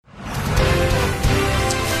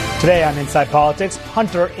Today on Inside Politics,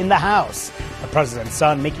 Hunter in the House. The president's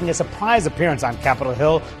son making a surprise appearance on Capitol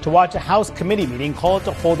Hill to watch a House committee meeting called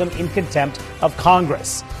to hold him in contempt of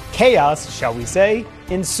Congress. Chaos, shall we say,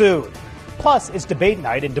 ensued. Plus, it's debate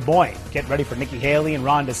night in Des Moines. Get ready for Nikki Haley and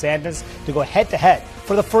Ron DeSantis to go head-to-head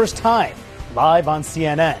for the first time, live on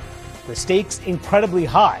CNN. The stakes incredibly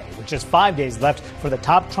high, with just 5 days left for the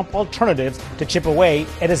top Trump alternatives to chip away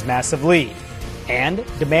at his massive lead. And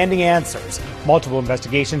demanding answers. Multiple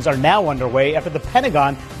investigations are now underway after the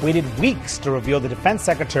Pentagon waited weeks to reveal the defense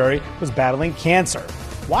secretary was battling cancer.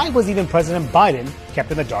 Why was even President Biden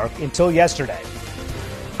kept in the dark until yesterday?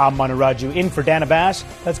 I'm Manu Raju in for Dana Bash.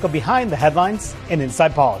 Let's go behind the headlines and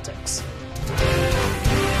Inside Politics.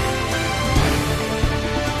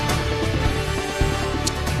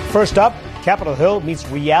 First up, Capitol Hill meets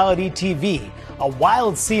reality TV. A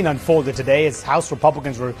wild scene unfolded today as House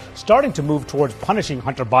Republicans were starting to move towards punishing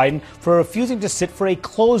Hunter Biden for refusing to sit for a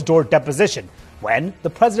closed-door deposition when the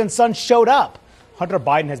president's son showed up. Hunter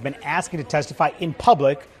Biden has been asking to testify in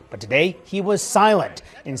public, but today he was silent,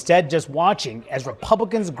 instead just watching as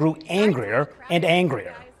Republicans grew angrier and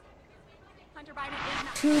angrier.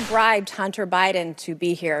 Who bribed Hunter Biden to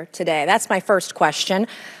be here today? That's my first question.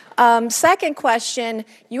 Second question,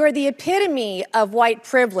 you are the epitome of white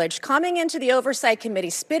privilege, coming into the Oversight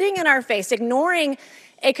Committee, spitting in our face, ignoring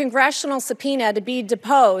a congressional subpoena to be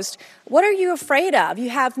deposed. What are you afraid of?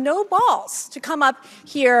 You have no balls to come up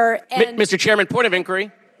here and... Mr. Chairman, point of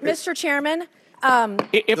inquiry. Mr. Chairman,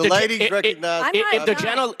 if the ladies recognize.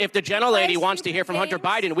 If the gentlelady wants to hear from Hunter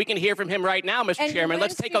Biden, we can hear from him right now, Mr. Chairman.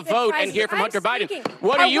 Let's take a vote and hear from Hunter Biden.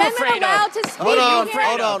 What are you afraid of? Hold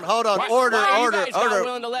on. Order.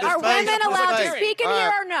 Are women allowed to speak in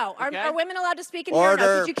here or no? Are women allowed to speak in here or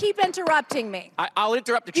no? Could you keep interrupting me? I'll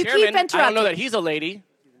interrupt the chairman. I don't know that he's a lady.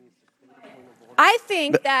 I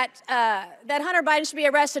think that that Hunter Biden should be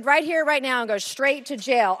arrested right here, right now, and go straight to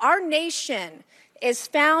jail. Our nation is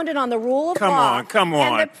founded on the rule of law. Come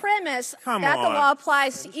on. And the premise that the law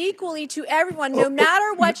applies equally to everyone, no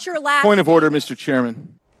matter what your last Point of order, Mr.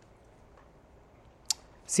 Chairman.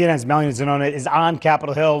 CNN's Melanie Zanona is on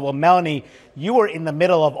Capitol Hill. Well, Melanie, you were in the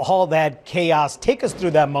middle of all that chaos. Take us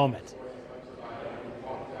through that moment.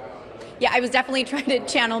 Yeah, I was definitely trying to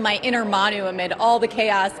channel my inner Manu amid all the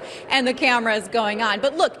chaos and the cameras going on.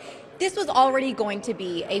 But look, this was already going to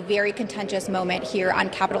be a very contentious moment here on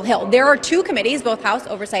Capitol Hill. There are two committees, both House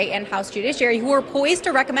Oversight and House Judiciary, who are poised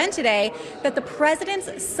to recommend today that the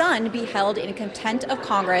president's son be held in contempt of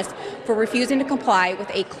Congress for refusing to comply with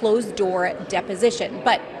a closed-door deposition.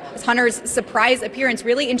 But Hunter's surprise appearance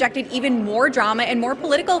really injected even more drama and more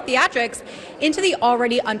political theatrics into the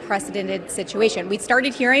already unprecedented situation. We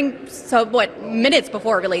started hearing, minutes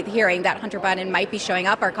before really the hearing, that Hunter Biden might be showing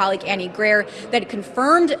up. Our colleague Annie Greer that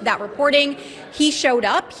confirmed that reporting. He showed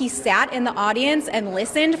up, he sat in the audience and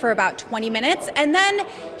listened for about 20 minutes, and then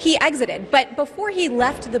he exited. But before he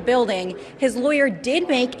left the building, his lawyer did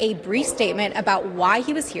make a brief statement about why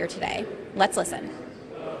he was here today. Let's listen.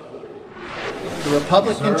 The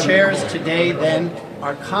Republican chairs today then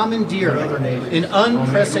are commandeering an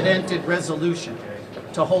unprecedented resolution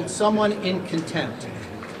to hold someone in contempt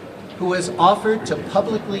who has offered to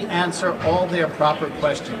publicly answer all their proper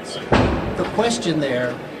questions. The question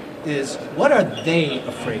there is, what are they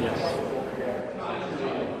afraid of?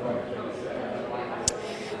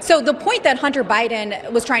 So the point that Hunter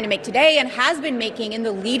Biden was trying to make today and has been making in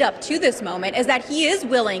the lead up to this moment is that he is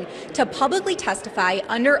willing to publicly testify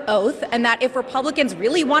under oath, and that if Republicans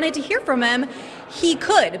really wanted to hear from him, he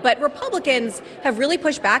could. But Republicans have really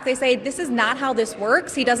pushed back. They say this is not how this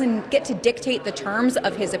works. He doesn't get to dictate the terms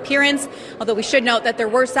of his appearance, although we should note that there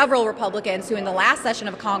were several Republicans who in the last session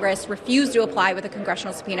of Congress refused to apply with a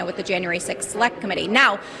congressional subpoena with the January 6th Select Committee.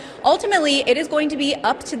 Now, ultimately, it is going to be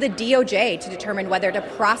up to the DOJ to determine whether to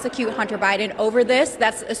prosecute Hunter Biden over this.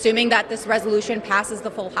 That's assuming that this resolution passes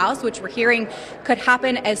the full House, which we're hearing could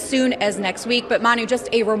happen as soon as next week. But Manu, just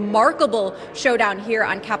a remarkable showdown here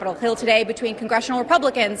on Capitol Hill today between congressional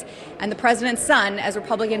Republicans and the president's son as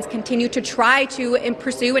Republicans continue to try to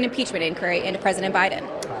pursue an impeachment inquiry into President Biden.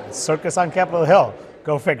 Circus on Capitol Hill.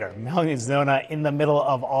 Go figure. Melanie Zanona in the middle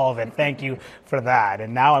of all of it. Thank you for that.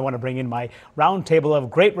 And now I want to bring in my roundtable of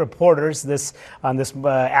great reporters this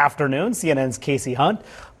afternoon. CNN's Casey Hunt,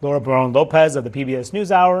 Laura Barone Lopez of the PBS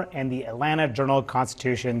NewsHour, and the Atlanta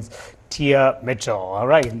Journal-Constitution's Tia Mitchell. All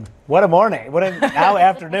right. What a morning. What a now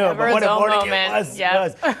afternoon. But what a morning it was.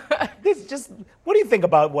 Yep. What do you think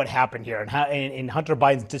about what happened here and how in Hunter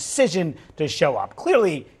Biden's decision to show up?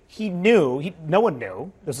 Clearly, no one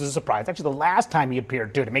knew, this was a surprise. Actually, the last time he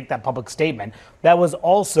appeared to make that public statement, that was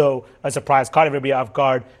also a surprise, caught everybody off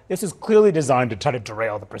guard. This is clearly designed to try to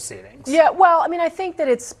derail the proceedings. Yeah, well, I mean, I think that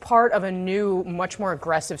it's part of a new, much more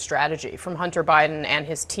aggressive strategy from Hunter Biden and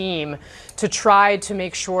his team to try to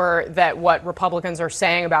make sure that what Republicans are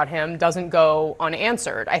saying about him doesn't go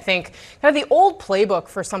unanswered. I think kind of the old playbook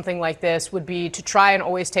for something like this would be to try and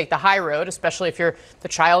always take the high road, especially if you're the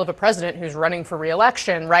child of a president who's running for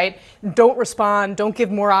re-election, right? Don't respond, don't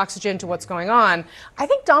give more oxygen to what's going on. I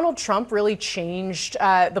think Donald Trump really changed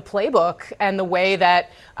the playbook and the way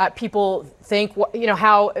that people think,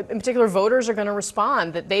 how in particular voters are going to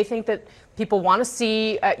respond, that they think that people want to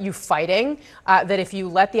see you fighting, that if you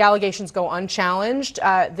let the allegations go unchallenged,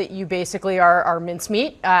 that you basically are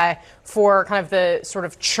mincemeat for kind of the sort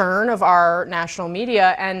of churn of our national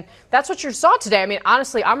media. And that's what you saw today. I mean,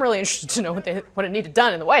 honestly, I'm really interested to know what it needed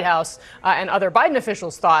done in the White House and other Biden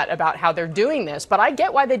officials thought about how they're doing this. But I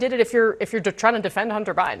get why they did it if you're trying to defend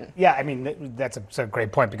Hunter Biden. Yeah, I mean, that's a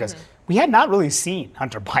great point because we had not really seen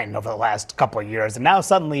Hunter Biden over the last couple of years. And now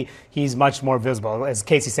suddenly he's much more visible. As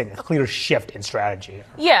Casey's saying, a clear shift in strategy.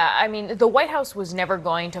 Yeah, I mean, the White House was never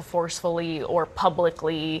going to forcefully or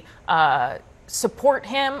publicly support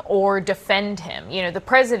him or defend him. The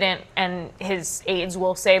president and his aides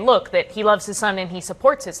will say, look, that he loves his son and he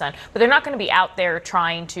supports his son, but they're not going to be out there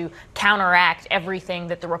trying to counteract everything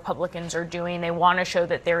that the Republicans are doing. They want to show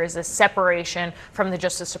that there is a separation from the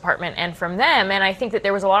Justice Department and from them. And I think that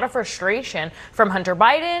there was a lot of frustration from Hunter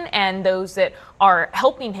Biden and those that are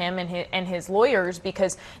helping him and his lawyers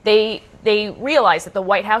because they realized that the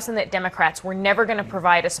White House and that Democrats were never going to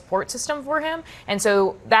provide a support system for him. And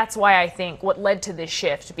so that's why I think what led to this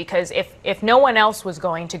shift, because if no one else was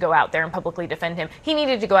going to go out there and publicly defend him, he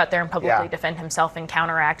needed to go out there and publicly defend himself and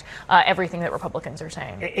counteract everything that Republicans are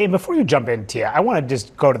saying. And before you jump in, Tia, I want to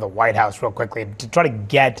just go to the White House real quickly to try to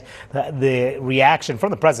get the reaction from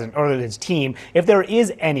the president or his team, if there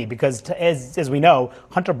is any, because as we know,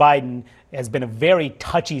 Hunter Biden has been a very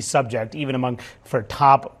touchy subject, even for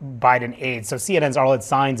top Biden aides. So CNN's Arlette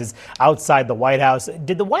Saenz is outside the White House.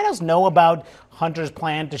 Did the White House know about Hunter's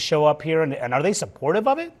plan to show up here, and are they supportive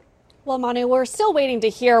of it? Well, Manu, we're still waiting to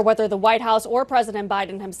hear whether the White House or President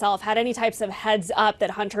Biden himself had any types of heads up that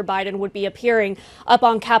Hunter Biden would be appearing up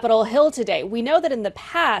on Capitol Hill today. We know that in the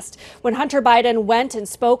past, when Hunter Biden went and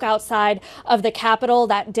spoke outside of the Capitol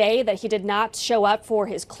that day, that he did not show up for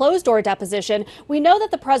his closed-door deposition. We know that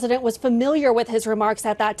the president was familiar with his remarks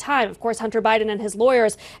at that time. Of course, Hunter Biden and his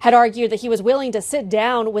lawyers had argued that he was willing to sit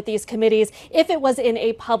down with these committees if it was in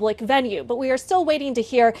a public venue. But we are still waiting to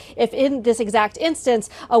hear if in this exact instance,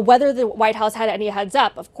 whether the White House had any heads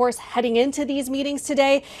up. Of course, heading into these meetings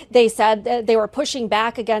today, they said that they were pushing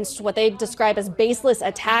back against what they describe as baseless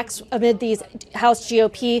attacks amid these House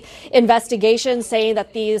GOP investigations, saying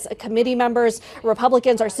that these committee members,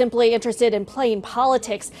 Republicans, are simply interested in playing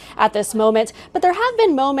politics at this moment. But there have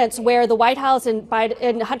been moments where the White House and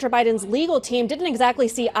Hunter Biden's legal team didn't exactly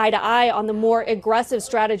see eye to eye on the more aggressive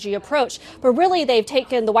strategy approach. But really,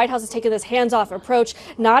 the White House has taken this hands-off approach,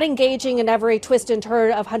 not engaging in every twist and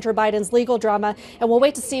turn of Hunter Biden's legal drama, and we'll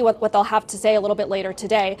wait to see what they'll have to say a little bit later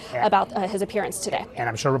today about his appearance today. And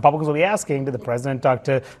I'm sure Republicans will be asking, did the president talk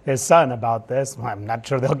to his son about this? Well, I'm not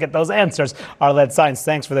sure they'll get those answers. Arlette Saenz,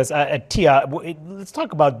 thanks for this. Tia, let's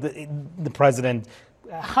talk about the president.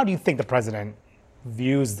 How do you think the president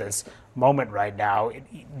views this moment right now?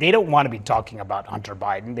 They don't want to be talking about Hunter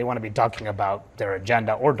Biden. They want to be talking about their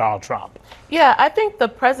agenda or Donald Trump. Yeah, I think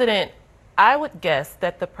I would guess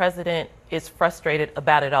that the president is frustrated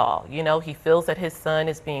about it all. He feels that his son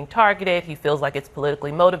is being targeted. He feels like it's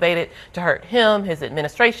politically motivated to hurt him, his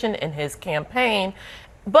administration, and his campaign.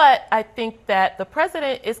 But I think that the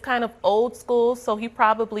president is kind of old school, so he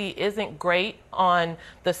probably isn't great on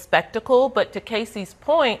the spectacle. But to Casey's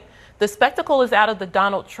point, the spectacle is out of the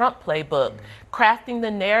Donald Trump playbook, crafting the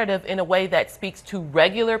narrative in a way that speaks to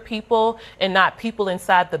regular people and not people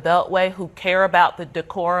inside the Beltway who care about the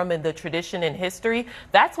decorum and the tradition and history.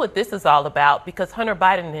 That's what this is all about, because Hunter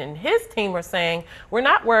Biden and his team are saying, we're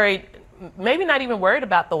not worried, maybe not even worried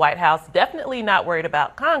about the White House, definitely not worried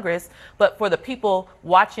about Congress, but for the people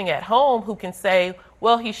watching at home who can say,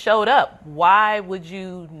 well, he showed up. Why would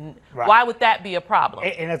that be a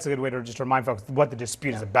problem? And that's a good way to just remind folks what the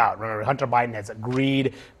dispute is about. Remember, Hunter Biden has agreed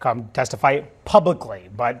to come testify publicly,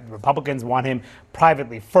 but Republicans want him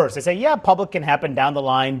privately first. They say, yeah, public can happen down the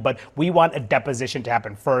line, but we want a deposition to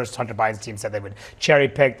happen first. Hunter Biden's team said they would cherry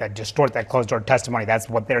pick, that distort that closed-door testimony. That's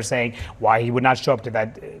what they're saying, why he would not show up to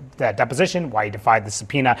that deposition, why he defied the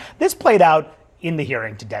subpoena. This played out in the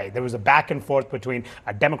hearing today. There was a back and forth between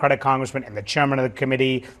a Democratic congressman and the chairman of the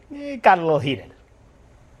committee. It got a little heated.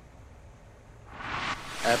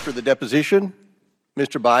 After the deposition,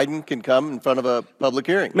 Mr. Biden can come in front of a public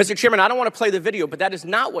hearing. Mr. Chairman, I don't want to play the video, but that is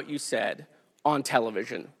not what you said on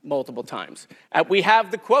television multiple times. We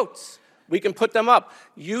have the quotes. We can put them up.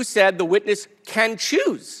 You said the witness can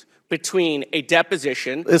choose between a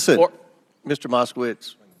deposition. Listen, Mr.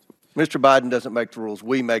 Moskowitz, Mr. Biden doesn't make the rules.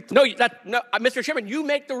 We make the rules. No, Mr. Chairman, you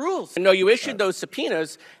make the rules. No, you issued those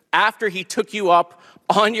subpoenas after he took you up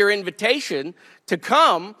on your invitation to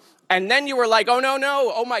come, and then you were like, oh, no,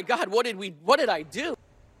 oh, my God, what did I do?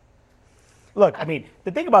 Look, I mean,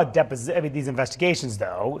 the thing about these investigations,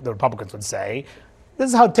 though, the Republicans would say, this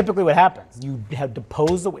is how typically what happens. You have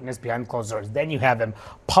deposed the witness behind closed doors, then you have him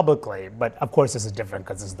publicly. But of course, this is different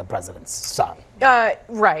because this is the president's son.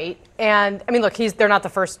 Right. And I mean, look, they're not the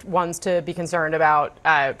first ones to be concerned about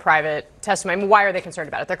private testimony. I mean, why are they concerned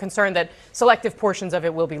about it? They're concerned that selective portions of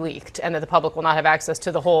it will be leaked and that the public will not have access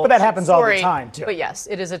to the whole. But that happens story. all the time, too. But yes,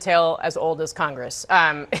 it is a tale as old as Congress,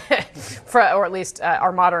 or at least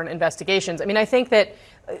our modern investigations. I mean, I think that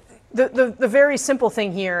the very simple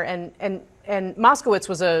thing here, and Moskowitz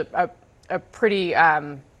was a pretty,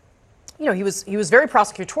 he was very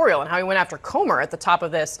prosecutorial in how he went after Comer at the top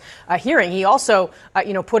of this hearing. He also,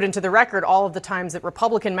 put into the record all of the times that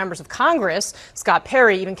Republican members of Congress, Scott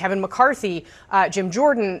Perry, even Kevin McCarthy, Jim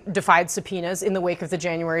Jordan, defied subpoenas in the wake of the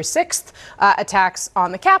January 6th attacks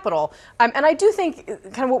on the Capitol. And I do think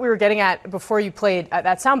kind of what we were getting at before you played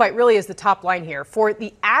that soundbite really is the top line here. For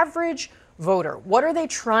the average voter, what are they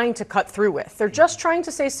trying to cut through with? They're just trying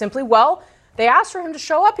to say simply, well, they asked for him to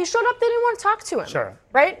show up. He showed up. They didn't want to talk to him. Sure.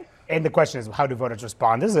 Right? And the question is, how do voters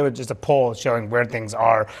respond? This is just a poll showing where things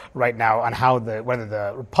are right now on whether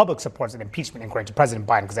the Republic supports an impeachment inquiry into President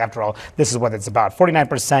Biden, because after all, this is what it's about.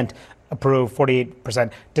 49% approve,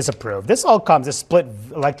 48% disapprove. This split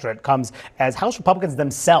electorate comes as House Republicans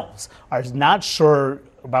themselves are not sure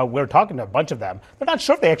about, we're talking to a bunch of them, they're not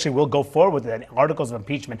sure if they actually will go forward with articles of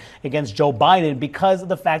impeachment against Joe Biden because of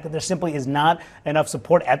the fact that there simply is not enough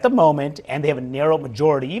support at the moment, and they have a narrow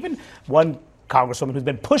majority. Even one congresswoman who's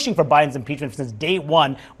been pushing for Biden's impeachment since day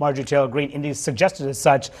one, Marjorie Taylor Greene, indeed suggested as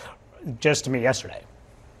such just to me yesterday.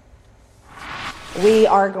 We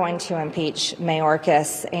are going to impeach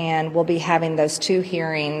Mayorkas, and we'll be having those two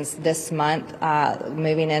hearings this month,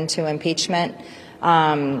 moving into impeachment.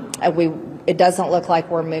 It doesn't look like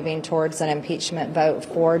we're moving towards an impeachment vote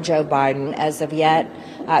for Joe Biden as of yet,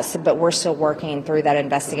 but we're still working through that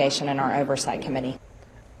investigation in our oversight committee.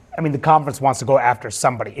 I mean, the conference wants to go after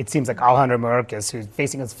somebody. It seems like Alejandro Mayorkas, who's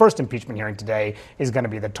facing his first impeachment hearing today, is going to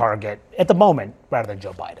be the target at the moment rather than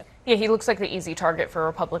Joe Biden. Yeah, he looks like the easy target for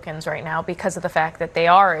Republicans right now because of the fact that they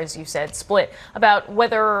are, as you said, split about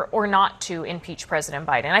whether or not to impeach President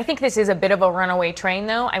Biden. I think this is a bit of a runaway train,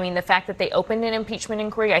 though. I mean, the fact that they opened an impeachment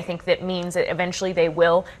inquiry, I think that means that eventually they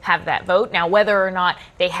will have that vote. Now, whether or not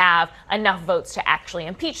they have enough votes to actually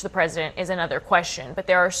impeach the president is another question. But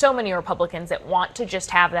there are so many Republicans that want to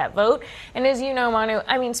just have that vote. And as you know, Manu,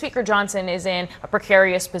 I mean, Speaker Johnson is in a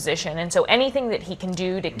precarious position. And so anything that he can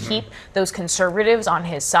do to keep those conservatives on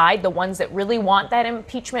his side, the ones that really want that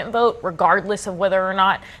impeachment vote, regardless of whether or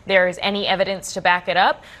not there is any evidence to back it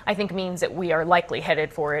up, I think means that we are likely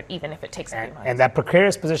headed for it, even if it takes a few months. And that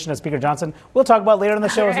precarious position of Speaker Johnson, we'll talk about later in the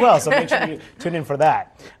show as well, so make sure you tune in for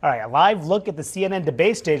that. All right, a live look at the CNN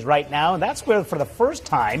debate stage right now, and that's where, for the first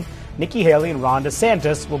time, Nikki Haley and Ron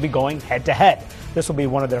DeSantis will be going head-to-head. This will be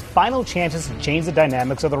one of their final chances to change the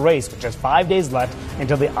dynamics of the race, with just 5 days left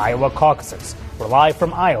until the Iowa caucuses. We're live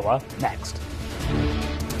from Iowa next.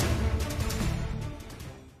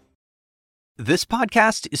 This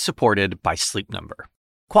podcast is supported by Sleep Number.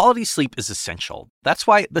 Quality sleep is essential. That's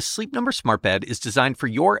why the Sleep Number Smart Bed is designed for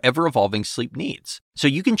your ever-evolving sleep needs, so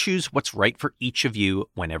you can choose what's right for each of you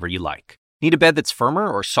whenever you like. Need a bed that's firmer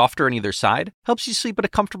or softer on either side? Helps you sleep at a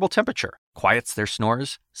comfortable temperature. Quiets their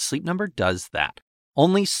snores? Sleep Number does that.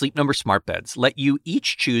 Only Sleep Number Smart Beds let you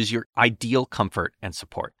each choose your ideal comfort and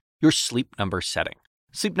support, your Sleep Number setting.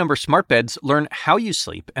 Sleep Number Smart Beds learn how you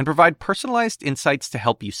sleep and provide personalized insights to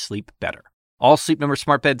help you sleep better. All Sleep Number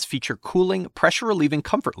Smart Beds feature cooling, pressure-relieving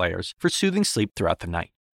comfort layers for soothing sleep throughout the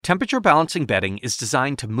night. Temperature-balancing bedding is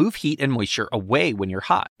designed to move heat and moisture away when you're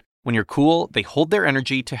hot. When you're cool, they hold their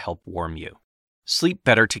energy to help warm you. Sleep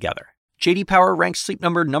better together. J.D. Power ranks Sleep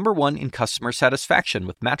Number #1 in customer satisfaction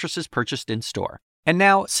with mattresses purchased in-store. And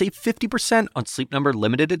now, save 50% on Sleep Number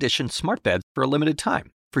limited edition smart beds for a limited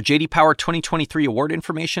time. For J.D. Power 2023 award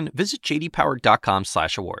information, visit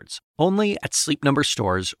jdpower.com/awards. Only at Sleep Number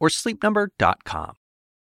stores or sleepnumber.com.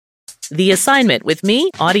 The Assignment with me,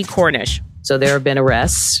 Audie Cornish. So there have been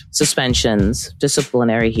arrests, suspensions,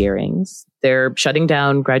 disciplinary hearings. They're shutting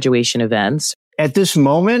down graduation events. At this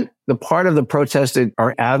moment, the part of the protests that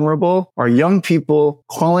are admirable are young people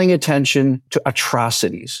calling attention to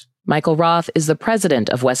atrocities. Michael Roth is the president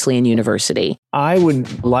of Wesleyan University. I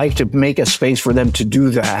would like to make a space for them to do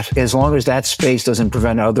that, as long as that space doesn't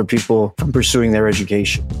prevent other people from pursuing their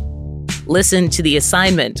education. Listen to The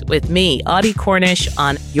Assignment with me, Audie Cornish,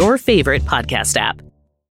 on your favorite podcast app.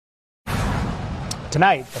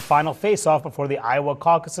 Tonight, the final face-off before the Iowa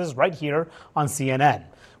caucuses right here on CNN.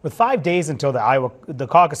 With 5 days until the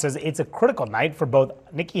caucuses, it's a critical night for both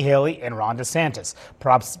Nikki Haley and Ron DeSantis,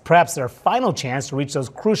 perhaps their final chance to reach those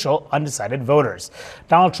crucial undecided voters.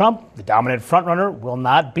 Donald Trump, the dominant frontrunner, will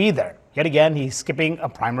not be there. Yet again, he's skipping a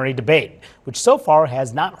primary debate, which so far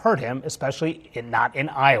has not hurt him, especially not in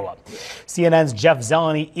Iowa. CNN's Jeff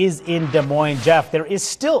Zeleny is in Des Moines. Jeff, there is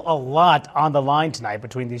still a lot on the line tonight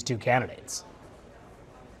between these two candidates.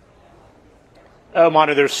 Oh,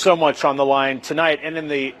 Manu, there's so much on the line tonight and in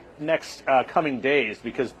the next coming days,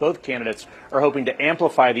 because both candidates are hoping to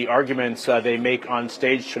amplify the arguments they make on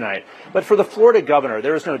stage tonight. But for the Florida governor,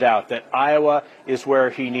 there is no doubt that Iowa is where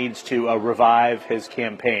he needs to revive his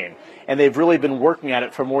campaign. And they've really been working at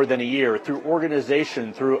it for more than a year through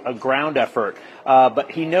organization, through a ground effort.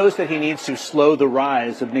 But he knows that he needs to slow the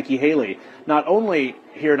rise of Nikki Haley, not only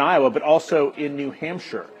here in Iowa, but also in New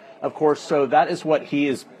Hampshire, of course. So that is what he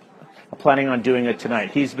is planning on doing it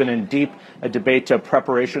tonight. He's been in deep debate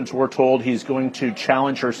preparations. We're told he's going to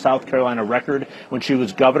challenge her South Carolina record when she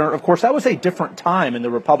was governor. Of course, that was a different time in the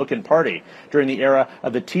Republican Party during the era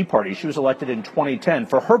of the Tea Party. She was elected in 2010.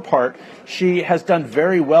 For her part, she has done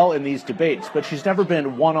very well in these debates, but she's never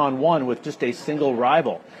been one-on-one with just a single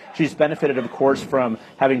rival. She's benefited, of course, from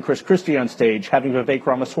having Chris Christie on stage, having Vivek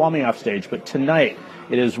Ramaswamy off stage. But tonight,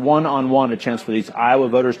 it is one-on-one, a chance for these Iowa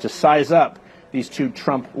voters to size up these two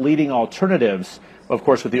Trump leading alternatives, of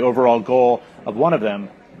course, with the overall goal of one of them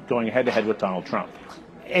going head-to-head with Donald Trump.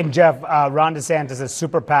 And Jeff, Ron DeSantis'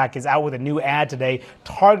 super PAC is out with a new ad today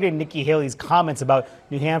targeting Nikki Haley's comments about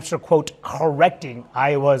New Hampshire, quote, correcting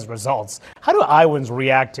Iowa's results. How do Iowans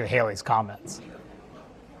react to Haley's comments?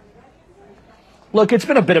 Look, it's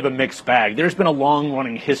been a bit of a mixed bag. There's been a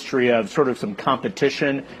long-running history of sort of some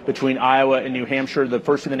competition between Iowa and New Hampshire. The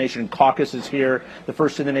first-in-the-nation caucus is here. The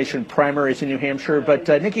first-in-the-nation primaries in New Hampshire. But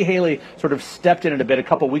Nikki Haley sort of stepped in it a bit a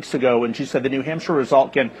couple weeks ago when she said the New Hampshire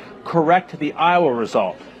result can correct the Iowa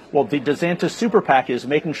result. Well, the DeSantis super PAC is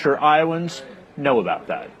making sure Iowans know about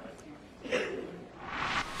that.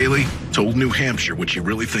 Haley told New Hampshire what she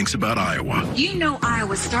really thinks about Iowa. You know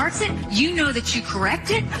Iowa starts it. You know that you correct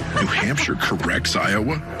it. New Hampshire corrects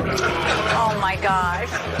Iowa? Oh, my gosh.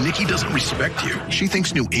 Nikki doesn't respect you. She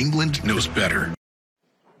thinks New England knows better.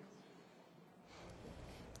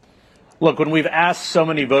 Look, when we've asked so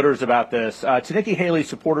many voters about this, to Nikki Haley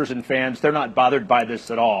supporters and fans, they're not bothered by this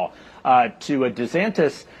at all. To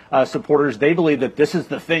DeSantis supporters, they believe that this is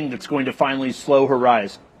the thing that's going to finally slow her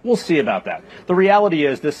rise. We'll see about that. The reality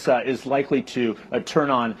is this is likely to turn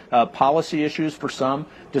on policy issues for some.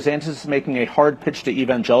 DeSantis is making a hard pitch to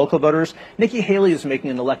evangelical voters. Nikki Haley is making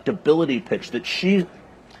an electability pitch that she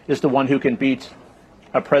is the one who can beat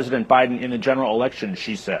President Biden in the general election,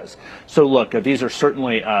 she says. So look, these are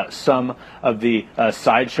certainly some of the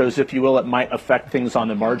sideshows, if you will. It might affect things on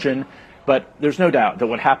the margin. But there's no doubt that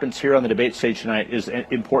what happens here on the debate stage tonight is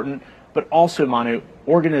important. But also, Manu,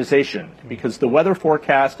 organization, because the weather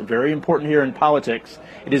forecast, very important here in politics,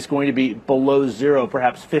 it is going to be below zero,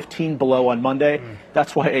 perhaps 15 below on Monday.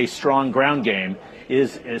 That's why a strong ground game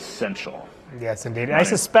is essential. Yes, indeed. And I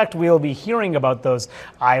suspect we'll be hearing about those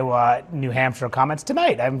Iowa, New Hampshire comments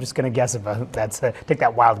tonight. I'm just going to guess if take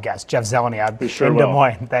that wild guess. Jeff Zeleny out in Des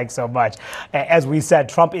Moines. Thanks so much. As we said,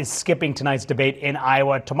 Trump is skipping tonight's debate in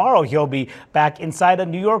Iowa. Tomorrow, he'll be back inside a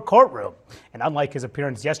New York courtroom. And unlike his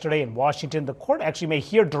appearance yesterday in Washington, the court actually may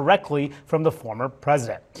hear directly from the former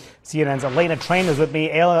president. CNN's Elena Train is with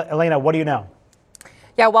me. Elena, what do you know?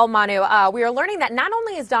 Yeah, well, Manu, we are learning that not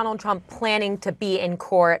only is Donald Trump planning to be in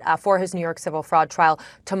court for his New York civil fraud trial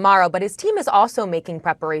tomorrow, but his team is also making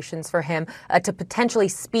preparations for him to potentially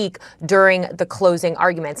speak during the closing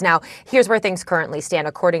arguments. Now, here's where things currently stand.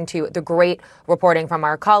 According to the great reporting from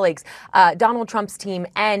our colleagues, Donald Trump's team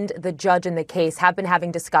and the judge in the case have been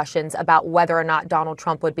having discussions about whether or not Donald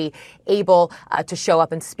Trump would be able to show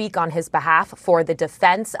up and speak on his behalf for the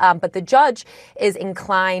defense. But the judge is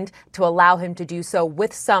inclined to allow him to do so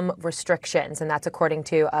with some restrictions, and that's according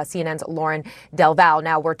to CNN's Lauren Del Val.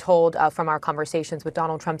 Now, we're told from our conversations with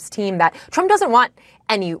Donald Trump's team that Trump doesn't want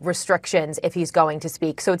any restrictions if he's going to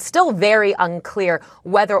speak. So it's still very unclear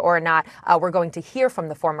whether or not we're going to hear from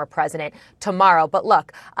the former president tomorrow. But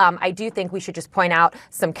look, I do think we should just point out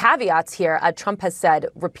some caveats here. Trump has said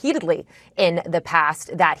repeatedly in the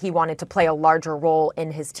past that he wanted to play a larger role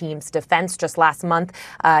in his team's defense. Just last month,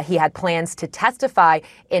 he had plans to testify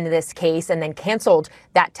in this case and then canceled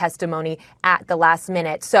that testimony at the last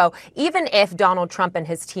minute. So even if Donald Trump and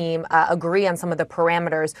his team agree on some of the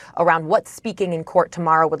parameters around what speaking in court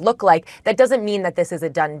tomorrow would look like, that doesn't mean that this is a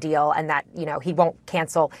done deal and that, he won't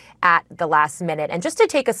cancel at the last minute. And just to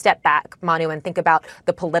take a step back, Manu, and think about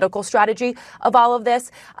the political strategy of all of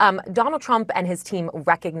this, Donald Trump and his team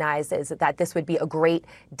recognizes that this would be a great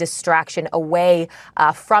distraction away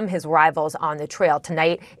from his rivals on the trail.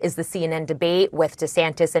 Tonight is the CNN debate with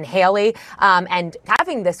DeSantis and Haley, and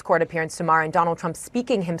having this court appearance tomorrow and Donald Trump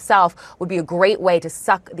speaking himself would be a great way to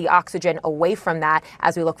suck the oxygen away from that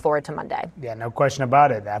as we look forward to Monday. Yeah, no question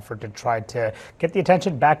about it. Effort to try to get the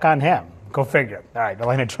attention back on him. Go figure. All right,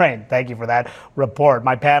 Elena Train, thank you for that report.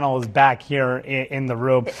 My panel is back here in the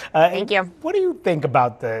room. Thank you. What do you think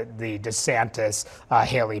about the DeSantis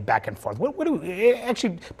Haley back and forth?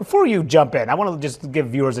 Actually, before you jump in, I want to just give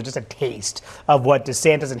viewers just a taste of what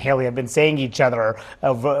DeSantis and Haley have been saying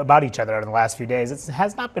about each other in the last few days. It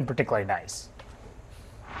has not been particularly nice.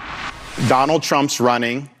 Donald Trump's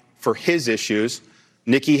running for his issues.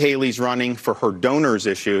 Nikki Haley's running for her donors'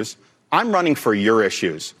 issues. I'm running for your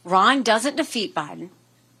issues. Ron doesn't defeat Biden.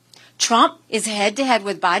 Trump is head-to-head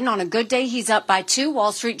with Biden. On a good day, he's up by 2.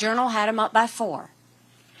 Wall Street Journal had him up by 4.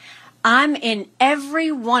 I'm in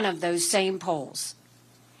every one of those same polls.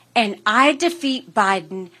 And I defeat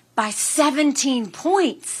Biden by 17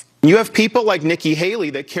 points. You have people like Nikki Haley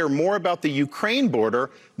that care more about the Ukraine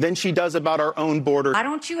border than she does about our own border. Why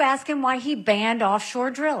don't you ask him why he banned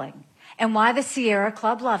offshore drilling and why the Sierra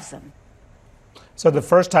Club loves him? So the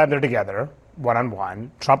first time they're together,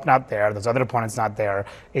 one-on-one, Trump not there, those other opponents not there,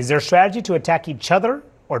 is there a strategy to attack each other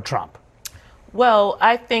or Trump? Well,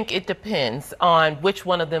 I think it depends on which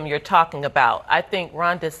one of them you're talking about. I think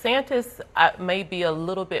Ron DeSantis may be a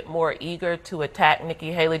little bit more eager to attack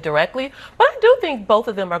Nikki Haley directly, but I do think both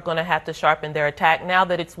of them are going to have to sharpen their attack. Now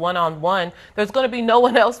that it's one-on-one, there's going to be no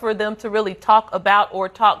one else for them to really talk about or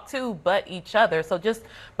talk to but each other. So just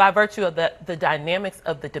by virtue of the dynamics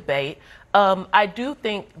of the debate, I do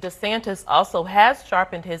think DeSantis also has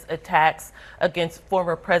sharpened his attacks against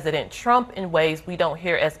former President Trump in ways we don't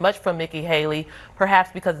hear as much from Nikki Haley,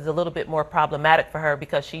 perhaps because it's a little bit more problematic for her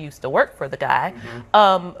because she used to work for the guy.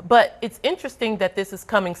 But it's interesting that this is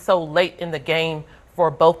coming so late in the game for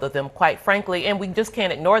both of them, quite frankly. And we just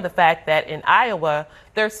can't ignore the fact that in Iowa,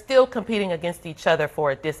 they're still competing against each other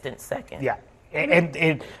for a distant second. Yeah.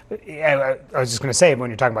 And I was just going to say, when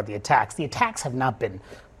you're talking about the attacks have not been...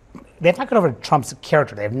 They've not gone over Trump's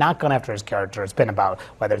character. They have not gone after his character. It's been about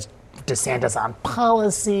whether it's DeSantis on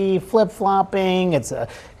policy, flip-flopping. It's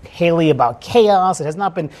Haley about chaos. It has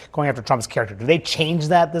not been going after Trump's character. Do they change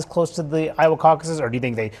that this close to the Iowa caucuses, or do you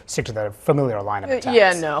think they stick to the familiar line of attacks?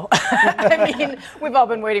 Yeah, no. I mean, we've all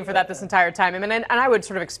been waiting for that this entire time. I mean, and I would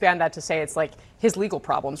sort of expand that to say it's like his legal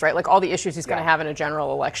problems, right? Like all the issues he's going to have in a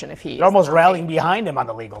general election if he... They're almost rallying behind him on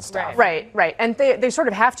the legal stuff. Right. And they sort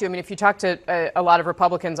of have to. I mean, if you talk to a lot of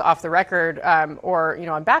Republicans off the record or,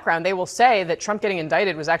 on background, they will say that Trump getting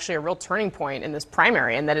indicted was actually a real turning point in this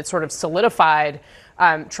primary and that it sort of solidified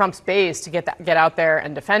Trump's base to get out there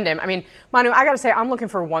and defend him. I mean, Manu, I got to say, I'm looking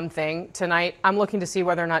for one thing tonight. I'm looking to see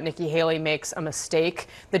whether or not Nikki Haley makes a mistake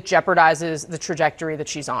that jeopardizes the trajectory that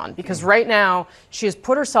she's on. Because right now, she has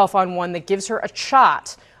put herself on one that gives her a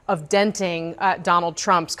shot of denting Donald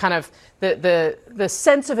Trump's kind of the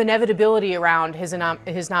sense of inevitability around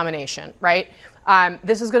his nomination, right?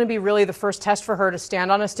 This is going to be really the first test for her to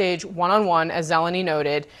stand on a stage one-on-one, as Zeleny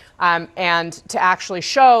noted, and to actually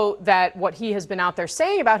show that what he has been out there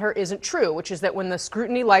saying about her isn't true, which is that when the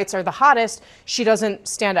scrutiny lights are the hottest, she doesn't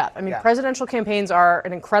stand up. I mean, presidential campaigns are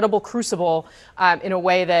an incredible crucible in a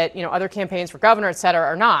way that, other campaigns for governor, et cetera,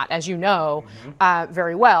 are not, as you know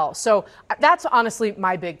very well. So that's honestly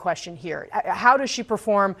my big question here. How does she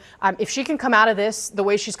perform? If she can come out of this the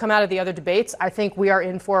way she's come out of the other debates, I think we are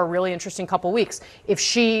in for a really interesting couple weeks. If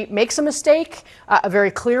she makes a mistake, a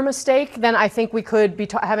very clear mistake, then I think we could be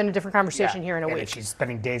having a different conversation here in a week. If she's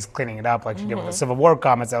spending days cleaning it up like she did with the Civil War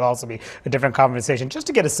comments, that'll also be a different conversation. Just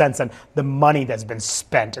to get a sense on the money that's been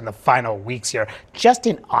spent in the final weeks here, just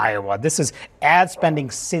in Iowa. This is ad spending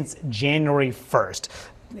since January 1st.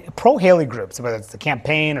 Pro-Haley groups, whether it's the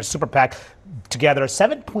campaign or Super PAC, together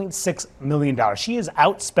 $7.6 million. She is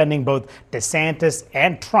outspending both DeSantis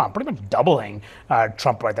and Trump, pretty much doubling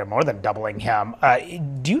Trump right there, more than doubling him.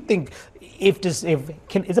 Do you think is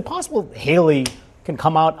it possible Haley can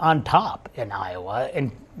come out on top in Iowa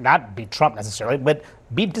and not beat Trump necessarily, but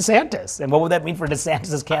beat DeSantis? And what would that mean for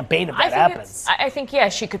DeSantis' campaign if that happens? I think,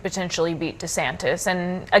 yes, she could potentially beat DeSantis.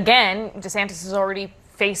 And again, DeSantis is already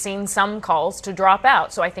facing some calls to drop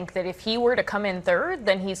out. So I think that if he were to come in third,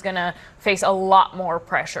 then he's going to face a lot more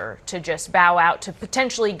pressure to just bow out, to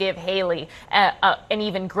potentially give Haley an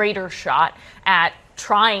even greater shot at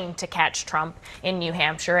trying to catch Trump in New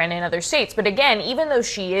Hampshire and in other states. But again, even though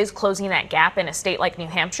she is closing that gap in a state like New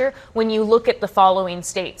Hampshire, when you look at the following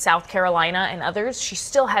states, South Carolina and others, she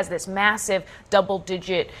still has this massive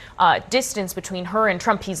double-digit distance between her and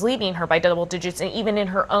Trump. He's leading her by double digits, and even in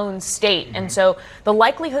her own state. Mm-hmm. And so the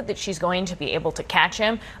likelihood that she's going to be able to catch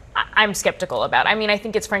him, I'm skeptical about. I mean, I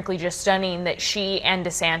think it's frankly just stunning that she and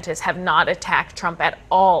DeSantis have not attacked Trump at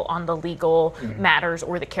all on the legal matters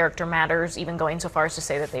or the character matters, even going so far as to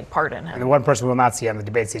say that they'd pardon him. And the one person we will not see on the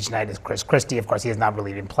debate stage tonight is Chris Christie. Of course, he has not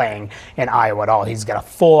really been playing in Iowa at all. He's got a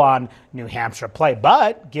full-on New Hampshire play.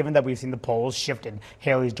 But given that we've seen the polls shift in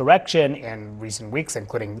Haley's direction in recent weeks,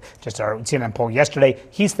 including just our CNN poll yesterday,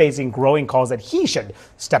 he's facing growing calls that he should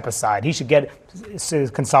step aside. He should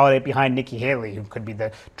consolidate behind Nikki Haley, who could be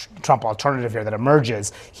the Trump alternative here that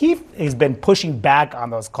emerges. He has been pushing back on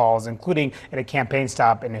those calls, including at a campaign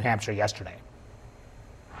stop in New Hampshire yesterday.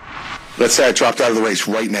 Let's say I dropped out of the race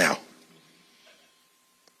right now,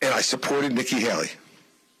 and I supported Nikki Haley.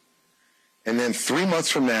 And then 3 months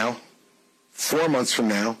from now, 4 months from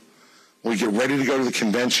now, when we get ready to go to the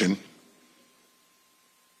convention,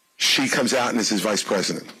 she comes out and is his vice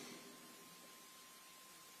president.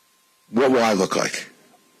 What will I look like?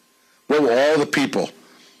 What will all the people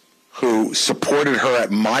who supported her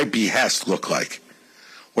at my behest look like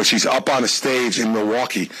when she's up on a stage in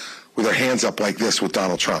Milwaukee with her hands up like this with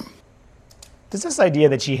Donald Trump? Does this idea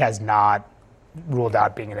that she has not ruled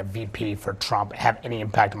out being a VP for Trump have any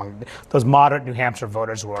impact among those moderate New Hampshire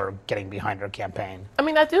voters who are getting behind her campaign? I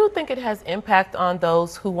mean, I do think it has impact on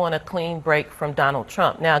those who want a clean break from Donald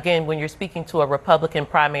Trump. Now, again, when you're speaking to a Republican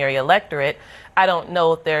primary electorate, I don't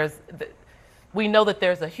know if we know that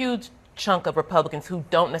there's a huge chunk of Republicans who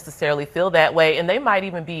don't necessarily feel that way, and they might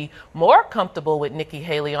even be more comfortable with Nikki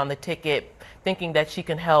Haley on the ticket, thinking that she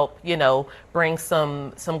can help, bring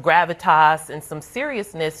some gravitas and some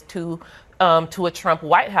seriousness to a Trump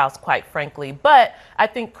White House, quite frankly. But I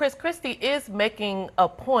think Chris Christie is making a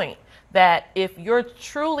point that if you're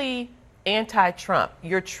truly anti-Trump,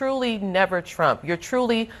 you're truly never Trump, you're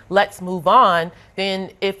truly let's move on,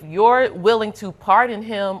 then if you're willing to pardon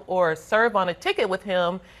him or serve on a ticket with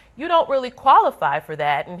him, you don't really qualify for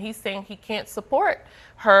that. And he's saying he can't support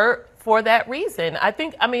her for that reason. I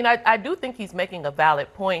do think he's making a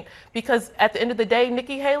valid point, because at the end of the day,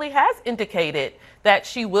 Nikki Haley has indicated that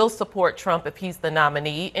she will support Trump if he's the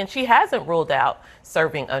nominee, and she hasn't ruled out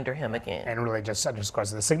serving under him again. And really just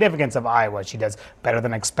underscores the significance of Iowa. She does better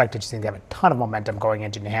than expected. She seems to have a ton of momentum going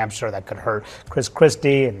into New Hampshire that could hurt Chris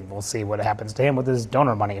Christie, and we'll see what happens to him with his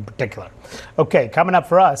donor money in particular. Okay, coming up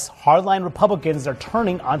for us, hardline Republicans are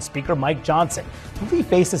turning on Speaker Mike Johnson. Will he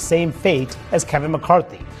face the same fate as Kevin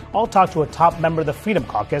McCarthy? I'll talk to a top member of the Freedom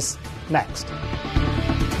Caucus next.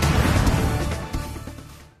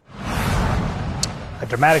 A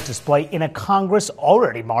dramatic display in a Congress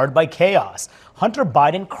already marred by chaos. Hunter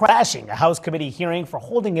Biden crashing a House committee hearing for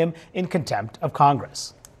holding him in contempt of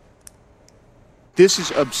Congress. This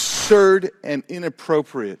is absurd and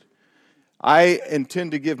inappropriate. I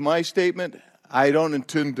intend to give my statement. I don't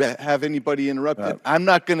intend to have anybody interrupted. I'm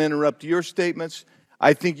not going to interrupt your statements.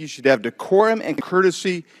 I think you should have decorum and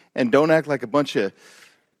courtesy and don't act like a bunch of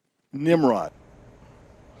Nimrod.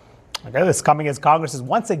 Okay, this coming as Congress is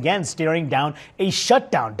once again staring down a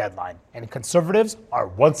shutdown deadline, and conservatives are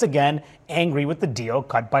once again angry with the deal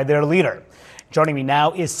cut by their leader. Joining me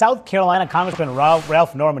now is South Carolina Congressman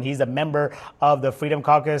Ralph Norman. He's a member of the Freedom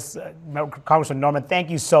Caucus. Congressman Norman, thank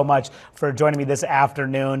you so much for joining me this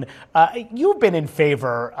afternoon. You've been in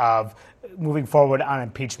favor of moving forward on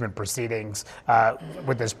impeachment proceedings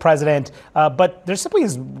with this president, but there simply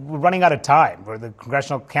is running out of time. Where the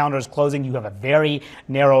congressional calendar is closing, you have a very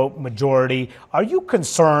narrow majority. Are you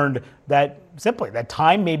concerned that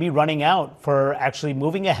time may be running out for actually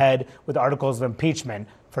moving ahead with articles of impeachment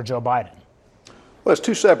for Joe Biden? Well, it's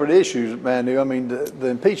two separate issues, Manu. I mean, the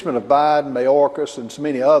impeachment of Biden, Mayorkas, and so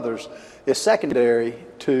many others is secondary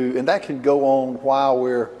to, and that can go on while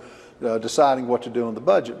we're deciding what to do on the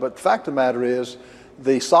budget. But the fact of the matter is,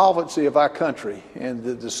 the solvency of our country and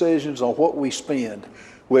the decisions on what we spend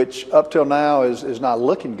which up till now is not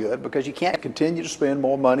looking good because you can't continue to spend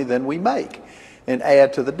more money than we make and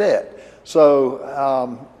add to the debt. So,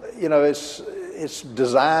 it's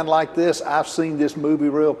designed like this. I've seen this movie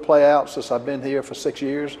reel play out since I've been here for 6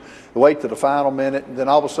 years. Wait to the final minute, and then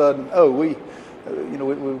all of a sudden, we're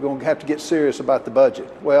going to have to get serious about the budget.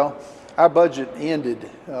 Well, our budget ended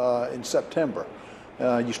in September.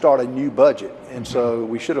 You start a new budget, and so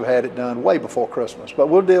we should have had it done way before Christmas. But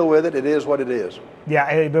we'll deal with it. It is what it is.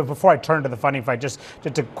 Yeah, but before I turn to the funding fight, just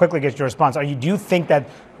to quickly get your response, do you think that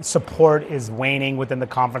support is waning within the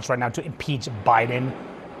conference right now to impeach Biden?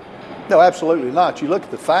 No, absolutely not. You look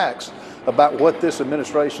at the facts about what this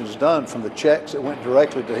administration has done, from the checks that went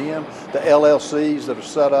directly to him, the LLCs that are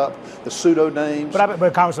set up, the pseudo names.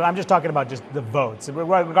 But Congressman, I'm just talking about just the votes.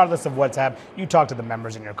 Regardless of what's happened, you talk to the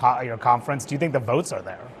members in your conference. Do you think the votes are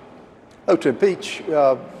there? Oh, to impeach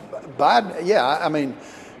Biden? Yeah, I mean,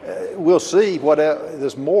 we'll see what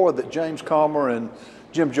there's more that James Comer and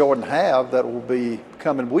Jim Jordan have that will be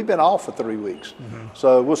coming. We've been off for 3 weeks,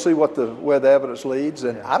 so we'll see where the evidence leads.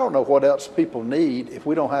 And I don't know what else people need if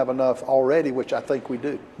we don't have enough already, which I think we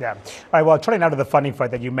do. Yeah. All right. Well, turning now to the funding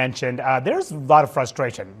fight that you mentioned, there's a lot of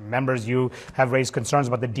frustration. Members, you have raised concerns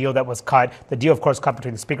about the deal that was cut. The deal, of course, cut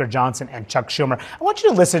between Speaker Johnson and Chuck Schumer. I want you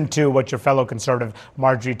to listen to what your fellow conservative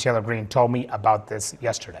Marjorie Taylor Greene told me about this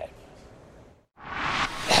yesterday.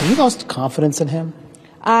 Have you lost confidence in him?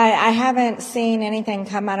 I haven't seen anything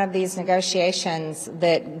come out of these negotiations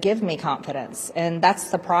that give me confidence, and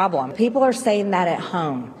that's the problem. People are saying that at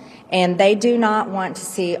home, and they do not want to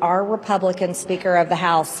see our Republican Speaker of the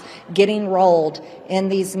House getting rolled in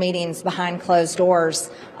these meetings behind closed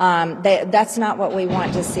doors. That's not what we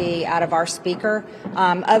want to see out of our Speaker.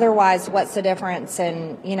 Otherwise, what's the difference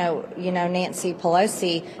in, Nancy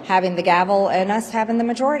Pelosi having the gavel and us having the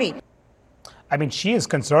majority? I mean, she is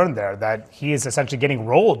concerned there that he is essentially getting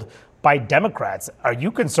rolled by Democrats. Are you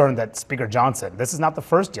concerned that Speaker Johnson, this is not the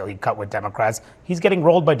first deal he cut with Democrats, he's getting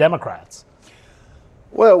rolled by Democrats?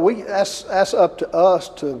 Well, that's up to us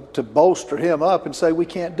to bolster him up and say we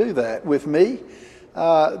can't do that. With me,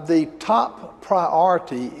 the top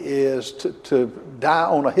priority is to die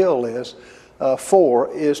on a hill is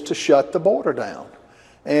to shut the border down.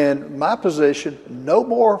 And my position, no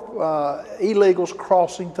more illegals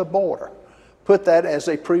crossing the border. Put that as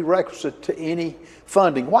a prerequisite to any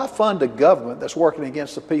funding. Why fund a government that's working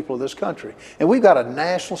against the people of this country? And we've got a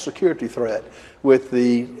national security threat with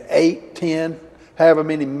the 8, 10, however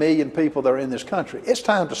many million people that are in this country. It's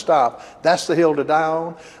time to stop. That's the hill to die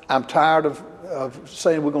on. I'm tired of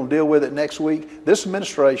saying we're going to deal with it next week. This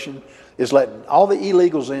administration is letting all the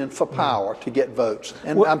illegals in for power to get votes.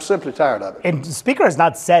 And I'm simply tired of it. And the Speaker has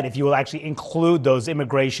not said if you will actually include those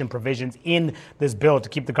immigration provisions in this bill to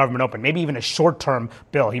keep the government open, maybe even a short-term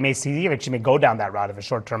bill. He actually may go down that route of a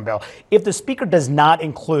short-term bill. If the Speaker does not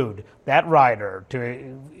include that rider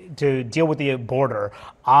to deal with the border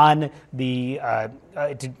on the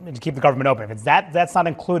to keep the government open, if that's not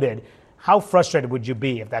included, how frustrated would you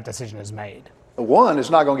be if that decision is made? One,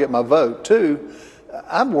 it's not going to get my vote. Two,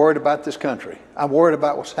 I'm worried about this country. I'm worried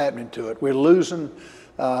about what's happening to it. We're losing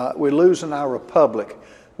our republic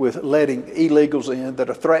with letting illegals in that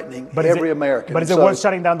are threatening every American. But is it worth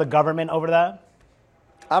shutting down the government over that?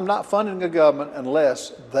 I'm not funding the government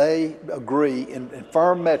unless they agree in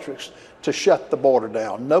firm metrics to shut the border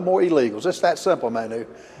down. No more illegals. It's that simple, Manu.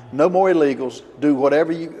 No more illegals. Do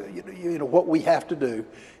whatever what we have to do.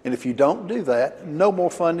 And if you don't do that, no more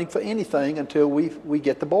funding for anything until we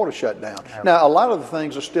get the border shut down. Now, a lot of the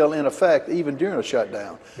things are still in effect even during a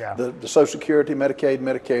shutdown. Yeah. The Social Security, Medicaid,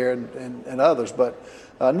 Medicare, and others. But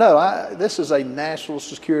this is a national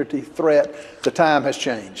security threat. The time has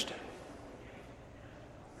changed.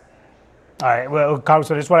 All right. Well,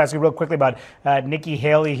 Congressman, I just want to ask you real quickly about Nikki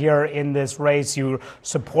Haley here in this race. You're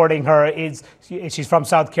supporting her. She's from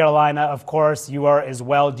South Carolina, of course. You are as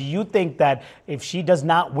well. Do you think that if she does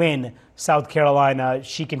not win South Carolina,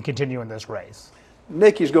 she can continue in this race?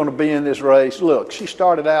 Nikki's going to be in this race. Look, she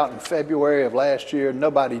started out in February of last year.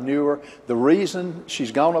 Nobody knew her. The reason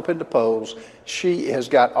she's gone up in the polls, she has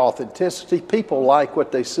got authenticity. People like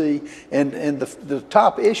what they see. And the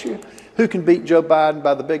top issue, who can beat Joe Biden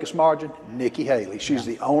by the biggest margin? Nikki Haley. She's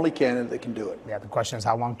the only candidate that can do it. Yeah, the question is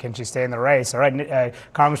how long can she stay in the race? All right,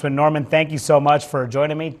 Congressman Norman, thank you so much for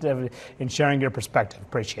joining me and sharing your perspective.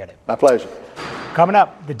 Appreciate it. My pleasure. Coming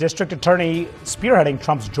up, the district attorney spearheading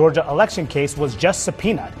Trump's Georgia election case was just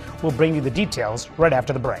subpoenaed. We'll bring you the details right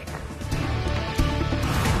after the break.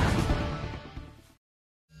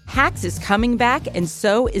 Hacks is coming back, and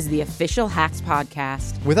so is the official Hacks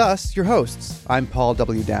podcast. With us, your hosts. I'm Paul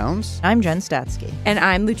W. Downs. I'm Jen Statsky. And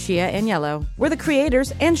I'm Lucia Aniello. We're the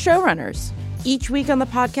creators and showrunners. Each week on the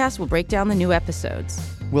podcast, we'll break down the new episodes.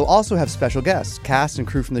 We'll also have special guests, cast and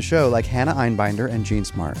crew from the show like Hannah Einbinder and Jean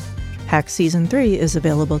Smart. Hacks Season 3 is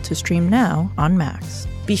available to stream now on Max.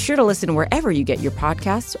 Be sure to listen wherever you get your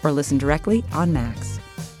podcasts or listen directly on Max.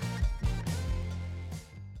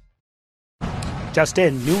 Just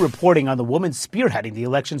in, new reporting on the woman spearheading the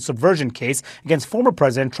election subversion case against former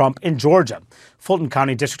President Trump in Georgia. Fulton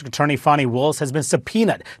County District Attorney Fani Willis has been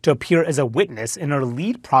subpoenaed to appear as a witness in her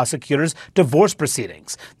lead prosecutor's divorce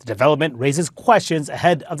proceedings. The development raises questions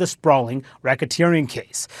ahead of the sprawling racketeering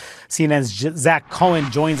case. CNN's Zach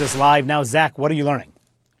Cohen joins us live now. Zach, what are you learning?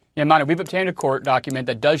 Yeah, Manu, we've obtained a court document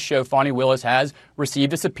that does show Fani Willis has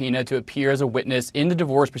received a subpoena to appear as a witness in the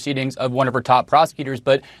divorce proceedings of one of her top prosecutors.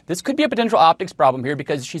 But this could be a potential optics problem here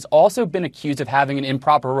because she's also been accused of having an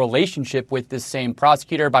improper relationship with this same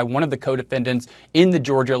prosecutor by one of the co-defendants in the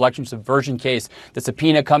Georgia election subversion case. The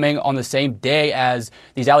subpoena coming on the same day as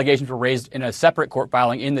these allegations were raised in a separate court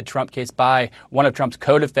filing in the Trump case by one of Trump's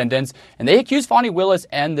co-defendants. And they accused Fani Willis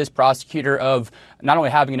and this prosecutor of not only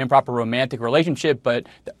having an improper romantic relationship, but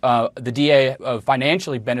the DA of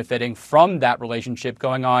financially benefiting from that relationship,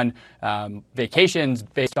 going on vacations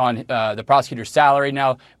based on the prosecutor's salary.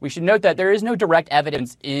 Now, we should note that there is no direct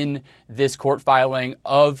evidence in this court filing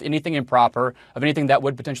of anything improper, of anything that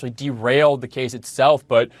would potentially derail the case itself.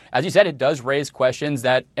 But as you said, it does raise questions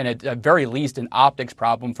that, and at the very least, an optics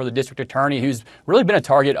problem for the district attorney, who's really been a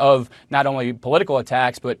target of not only political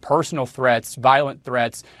attacks, but personal threats, violent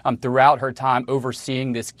threats throughout her time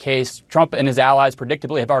overseeing this case. Trump and his allies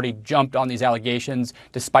predictably have already jumped on these allegations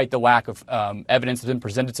despite the lack of evidence that's been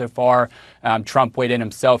presented so far. Trump weighed in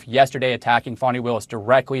himself yesterday attacking Fani Willis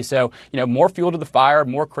directly. So, more fuel to the fire,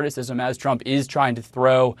 more criticism as Trump is trying to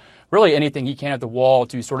throw really anything he can at the wall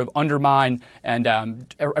to sort of undermine and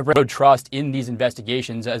erode trust in these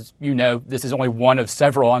investigations. As you know, this is only one of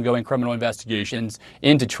several ongoing criminal investigations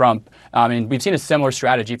into Trump. And we've seen a similar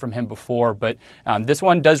strategy from him before, but this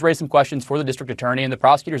one does raise some questions for the district attorney, and the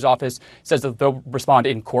prosecutor's office says that they'll respond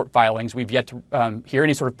in court filings. We've yet to hear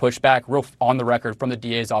any sort of pushback real on the record from the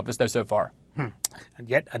DA's office, though, so far. And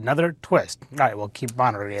yet another twist. All right, we'll keep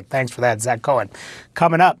monitoring it. Thanks for that, Zach Cohen.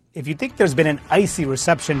 Coming up, if you think there's been an icy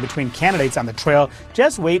reception between candidates on the trail,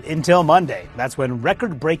 just wait until Monday. That's when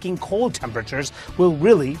record-breaking cold temperatures will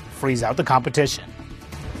really freeze out the competition.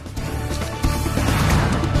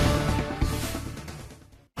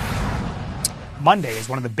 Monday is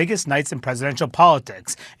one of the biggest nights in presidential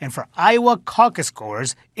politics, and for Iowa caucus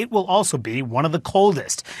goers, it will also be one of the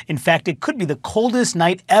coldest. In fact, it could be the coldest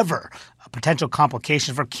night ever, a potential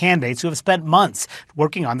complication for candidates who have spent months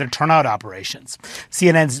working on their turnout operations.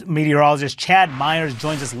 CNN's meteorologist Chad Myers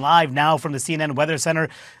joins us live now from the CNN Weather Center.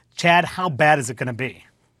 Chad, how bad is it going to be?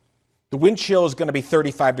 The wind chill is going to be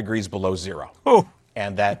 35 degrees below zero. Oh.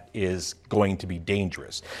 And that is going to be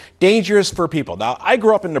dangerous. Dangerous for people. Now, I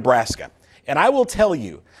grew up in Nebraska. And I will tell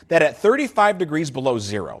you that at 35 degrees below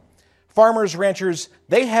zero, farmers, ranchers,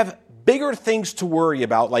 they have bigger things to worry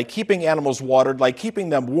about, like keeping animals watered, like keeping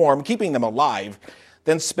them warm, keeping them alive,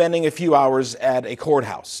 than spending a few hours at a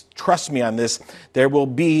courthouse. Trust me on this, there will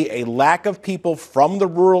be a lack of people from the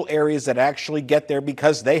rural areas that actually get there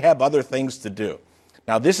because they have other things to do.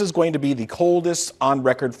 Now, this is going to be the coldest on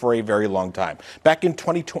record for a very long time. Back in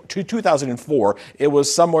 2004, it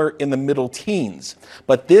was somewhere in the middle teens.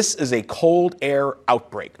 But this is a cold air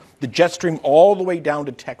outbreak. The jet stream all the way down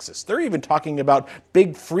to Texas. They're even talking about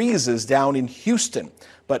big freezes down in Houston.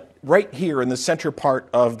 But right here in the center part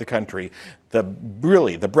of the country, the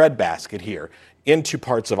breadbasket here, into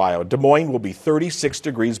parts of Iowa, Des Moines will be 36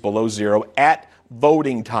 degrees below zero at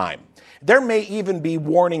voting time. There may even be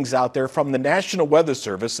warnings out there from the National Weather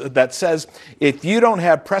Service that says if you don't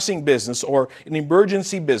have pressing business or an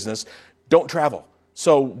emergency business, don't travel.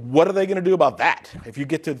 So what are they going to do about that? If you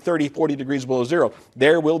get to 30, 40 degrees below zero,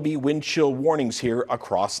 there will be wind chill warnings here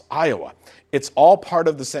across Iowa. It's all part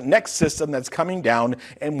of the next system that's coming down,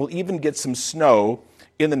 and we'll even get some snow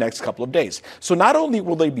in the next couple of days. So not only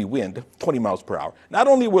will there be wind, 20 miles per hour, not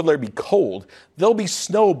only will there be cold, there'll be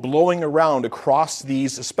snow blowing around across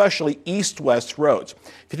these, especially east-west roads.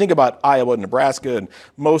 If you think about Iowa, Nebraska, and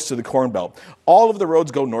most of the Corn Belt, all of the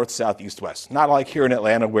roads go north, south, east, west. Not like here in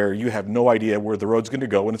Atlanta where you have no idea where the road's going to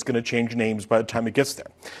go and it's going to change names by the time it gets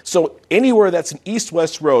there. So anywhere that's an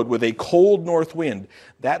east-west road with a cold north wind,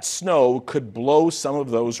 that snow could blow some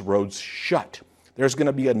of those roads shut. There's going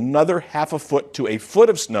to be another half a foot to a foot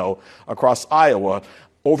of snow across Iowa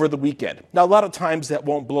over the weekend. Now, a lot of times that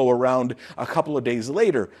won't blow around a couple of days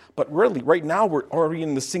later, but really, right now we're already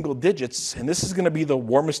in the single digits, and this is going to be the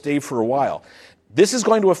warmest day for a while. This is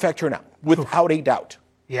going to affect turnout, without a doubt.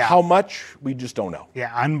 Yeah. How much, we just don't know.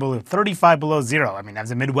 Yeah, unbelievable. 35 below zero. I mean,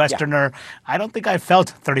 as a Midwesterner, I don't think I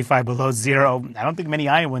felt 35 below zero. I don't think many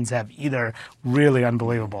Iowans have either. Really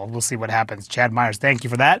unbelievable. We'll see what happens. Chad Myers, thank you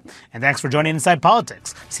for that. And thanks for joining Inside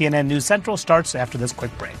Politics. CNN News Central starts after this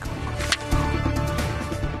quick break.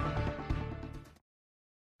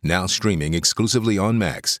 Now streaming exclusively on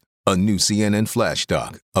Max, a new CNN Flash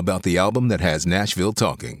doc about the album that has Nashville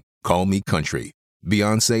talking, Call Me Country.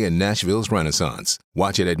 Beyonce and Nashville's Renaissance.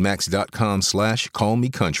 Watch it at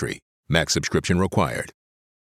max.com/callmecountry. Max subscription required.